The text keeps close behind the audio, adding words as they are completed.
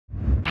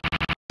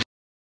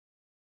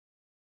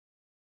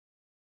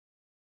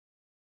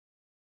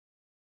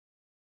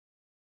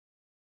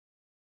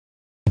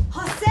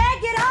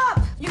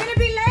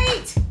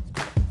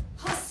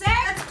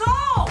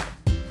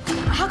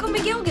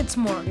What's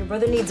more? Your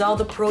brother needs all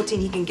the protein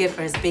he can get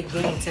for his big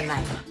game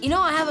tonight. You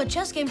know, I have a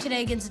chess game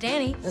today against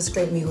Danny. That's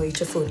great, mijo. Eat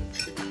your food.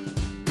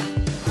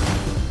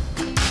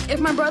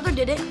 If my brother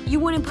did it, you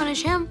wouldn't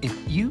punish him. If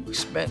you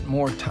spent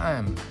more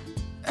time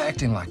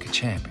acting like a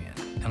champion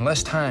and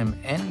less time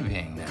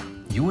envying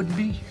them, you wouldn't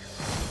be here.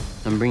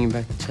 I'm bringing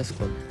back the chess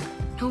club.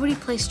 Nobody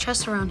plays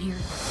chess around here.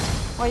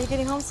 Why are you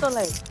getting home so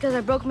late? Because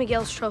I broke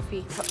Miguel's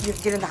trophy. You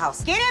get in the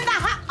house. Get in the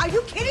house! Are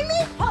you kidding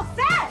me?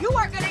 Jose! You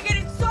are gonna get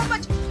in so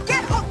much.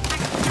 Get home!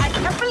 I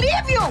can't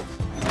believe you!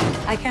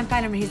 I can't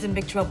find him. He's in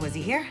big trouble. Is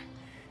he here?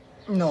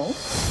 No.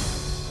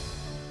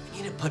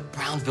 We need to put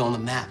Brownsville on the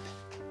map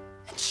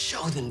and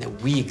show them that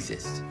we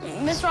exist.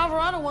 Mr.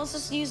 Alvarado wants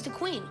us to use the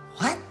queen.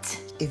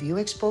 What? If you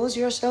expose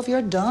yourself,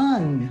 you're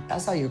done.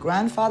 That's how your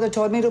grandfather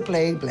taught me to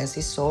play, bless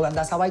his soul, and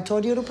that's how I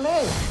taught you to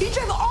play. You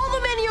drove all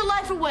the men in your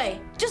life away,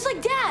 just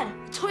like Dad.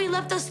 That's why he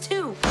left us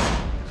too.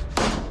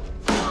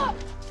 I'm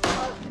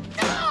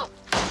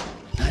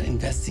not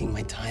investing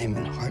my time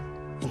and heart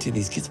into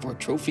these kids for a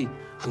trophy.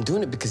 I'm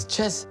doing it because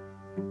chess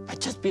might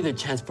just be their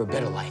chance for a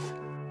better life.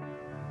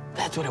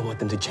 That's what I want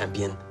them to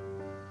champion.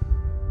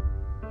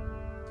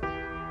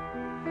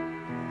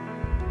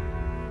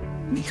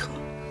 Mijo,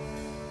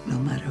 no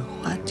matter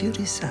what you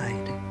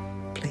decide,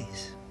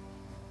 please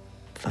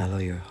follow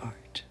your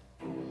heart.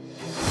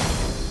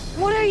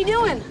 What are you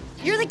doing?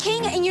 You're the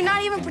king and you're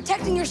not even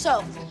protecting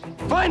yourself.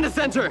 Find the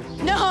center!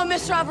 No,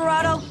 Mr.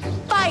 Alvarado.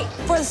 Fight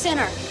for the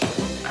center.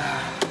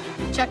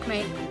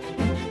 Checkmate.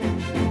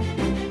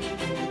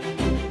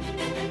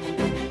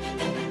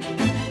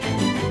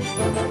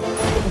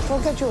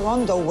 Forget your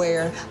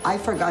underwear. I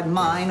forgot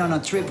mine on a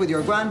trip with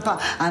your grandpa,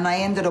 and I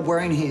ended up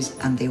wearing his,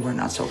 and they were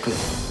not so clean.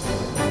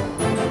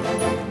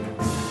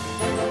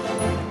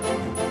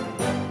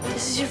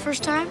 This is your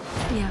first time?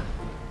 Yeah.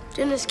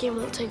 Then this game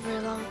won't take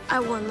very long. I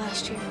won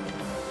last year.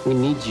 We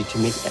need you to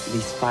make at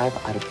least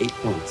 5 out of 8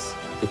 points.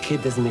 The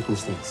kid doesn't make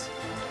mistakes.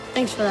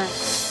 Thanks for that.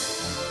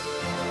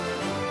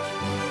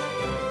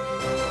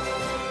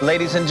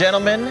 Ladies and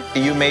gentlemen,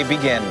 you may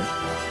begin.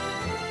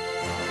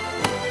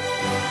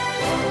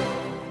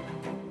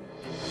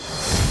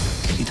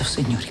 Querido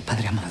Señor y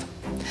Padre amado,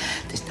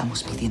 te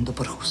estamos pidiendo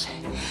por José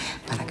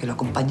para que lo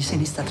acompañes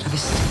en esta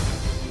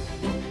travesía.